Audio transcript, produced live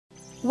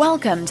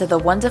Welcome to the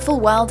wonderful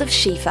world of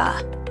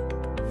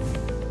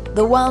SHIFA,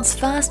 the world's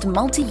first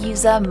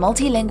multi-user,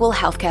 multilingual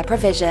healthcare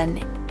provision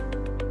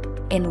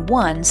in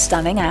one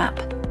stunning app,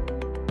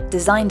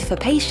 designed for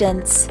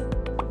patients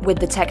with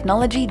the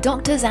technology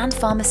doctors and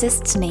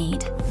pharmacists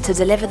need to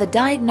deliver the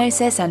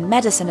diagnosis and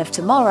medicine of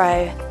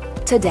tomorrow,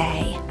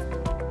 today.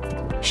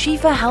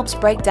 SHIFA helps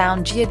break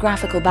down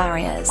geographical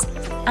barriers,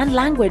 and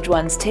language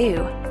ones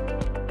too,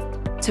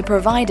 to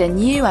provide a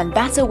new and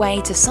better way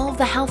to solve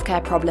the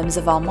healthcare problems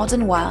of our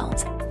modern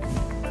world.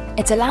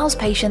 It allows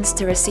patients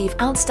to receive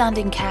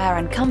outstanding care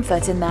and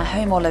comfort in their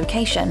home or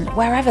location,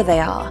 wherever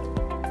they are,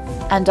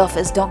 and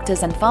offers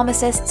doctors and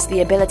pharmacists the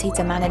ability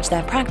to manage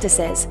their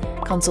practices,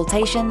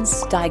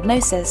 consultations,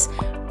 diagnosis,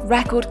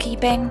 record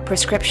keeping,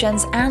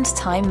 prescriptions, and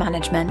time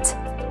management,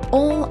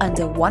 all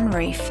under one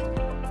roof.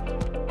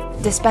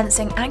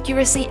 Dispensing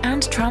accuracy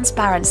and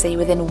transparency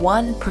within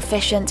one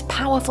proficient,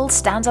 powerful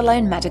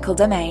standalone medical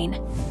domain.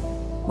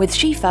 With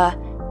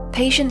SHIFA,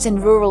 patients in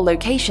rural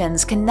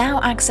locations can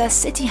now access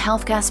city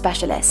healthcare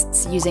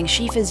specialists using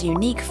SHIFA's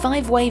unique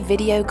 5-way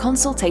video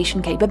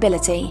consultation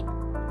capability.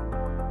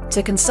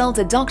 To consult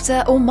a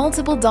doctor or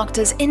multiple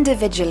doctors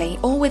individually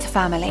or with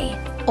family,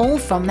 all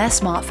from their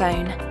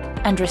smartphone,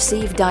 and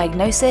receive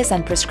diagnosis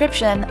and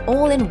prescription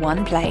all in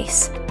one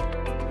place.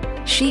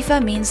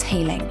 SHIFA means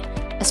healing,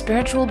 a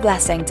spiritual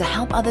blessing to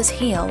help others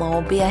heal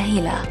or be a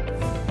healer.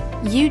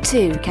 You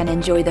too can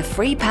enjoy the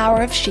free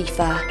power of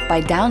SHIFA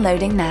by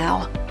downloading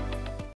now.